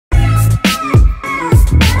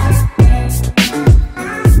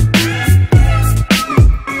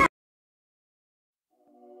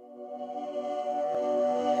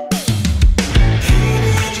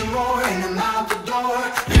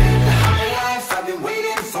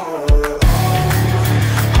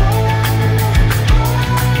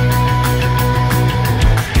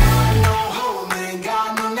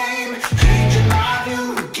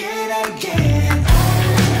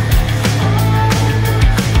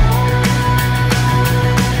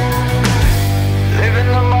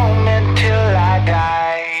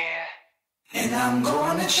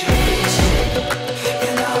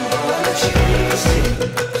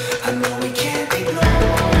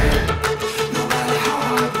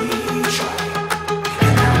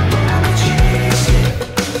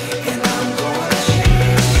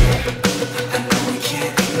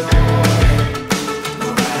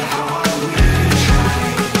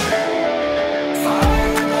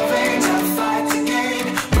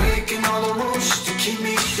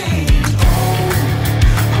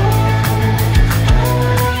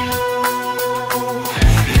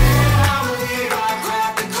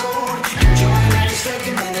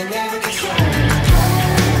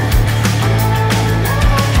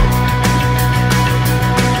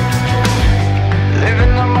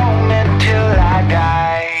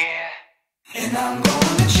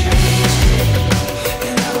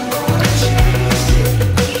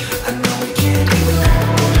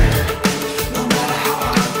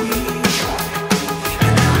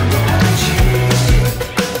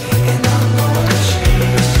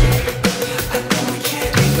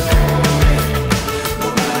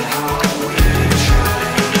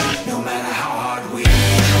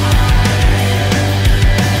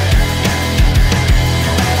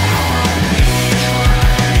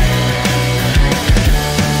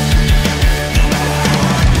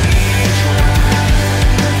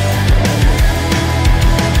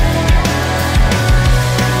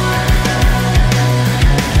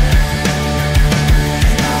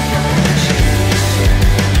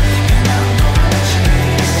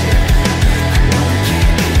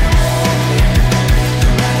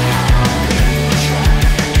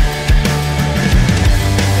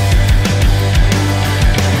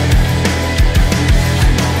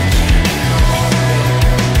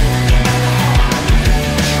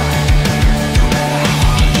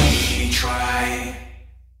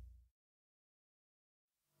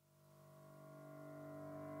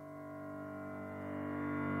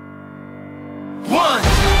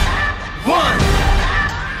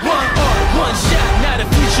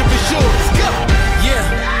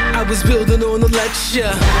was building on the lecture.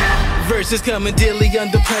 Verses coming daily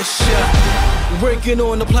under pressure. Working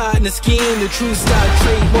on the plot and the scheme. The true style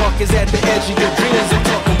trademark is at the edge of your dreams. I'm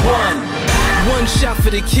talking one shot for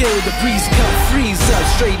the kill. The breeze cut, freeze up,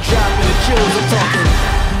 straight dropping the chills. I'm talking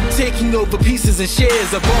taking over pieces and shares.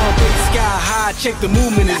 A ball break sky high. Check the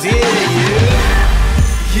movement is here.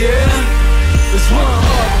 Yeah. It's one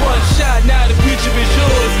heart, one shot. Now the future is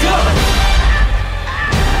yours. Go.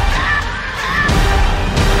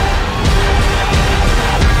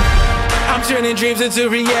 I'm turning dreams into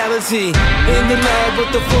reality. In the lab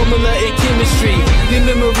with the formula and chemistry. Your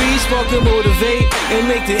memories spark and motivate and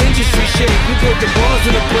make the industry shake. We put the bars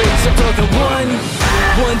in the brakes. I'm talking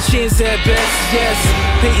one chance at best, yes.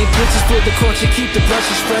 Painting pictures for the culture, keep the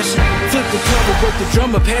brushes fresh. Flip the cover with the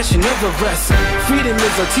drummer, passion never rests. Freedom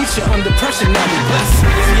is a teacher under pressure, now we blessed.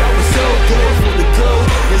 See, I was so good for the glow.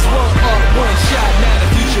 There's one art, one shot, now the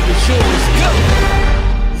future is yours. Go!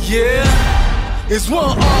 Yeah. It's one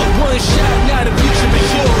art, one shot, now the future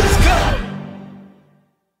is yours. Go!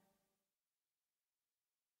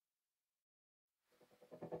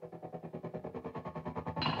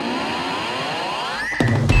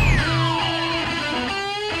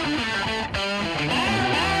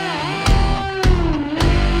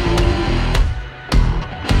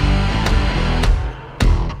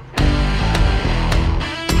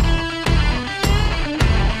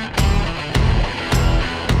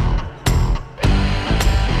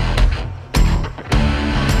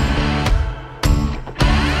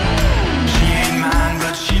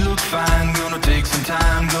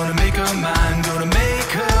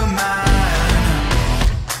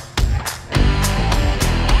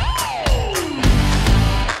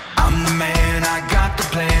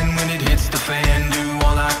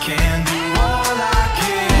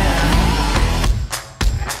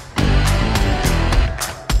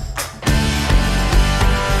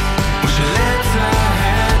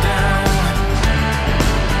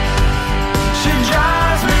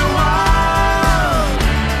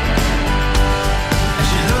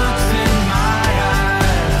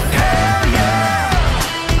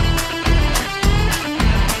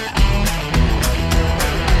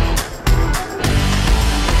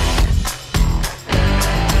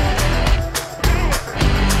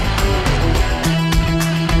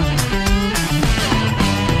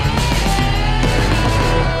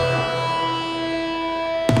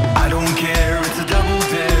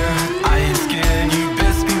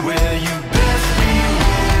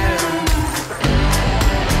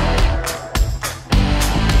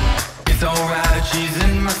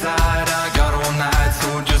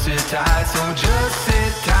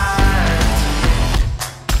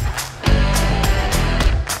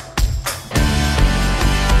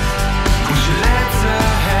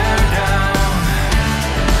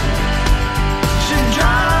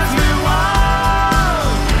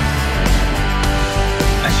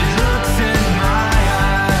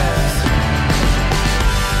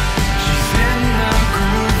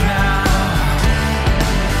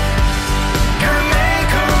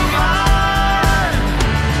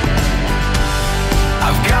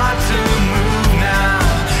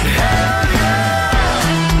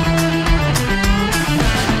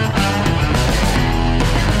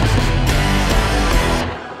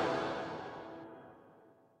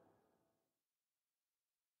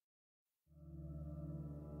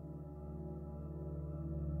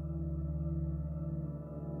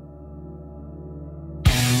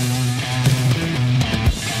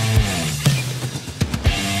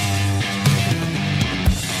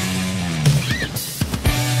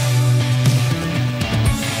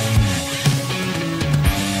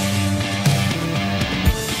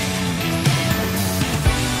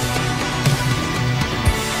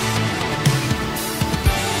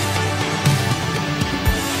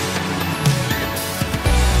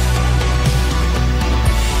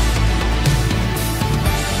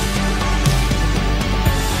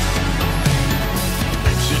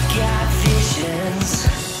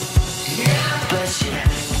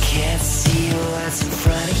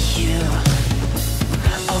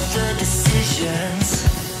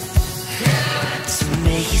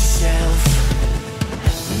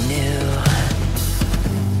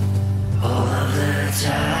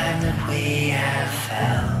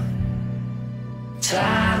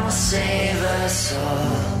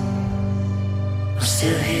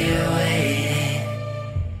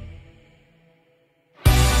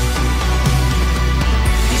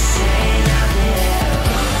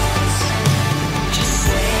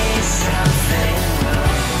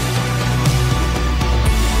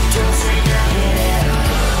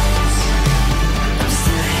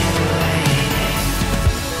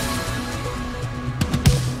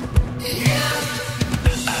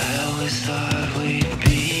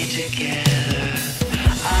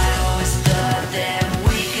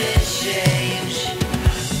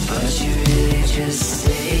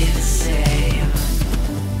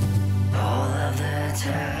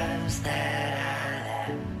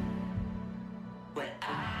 that.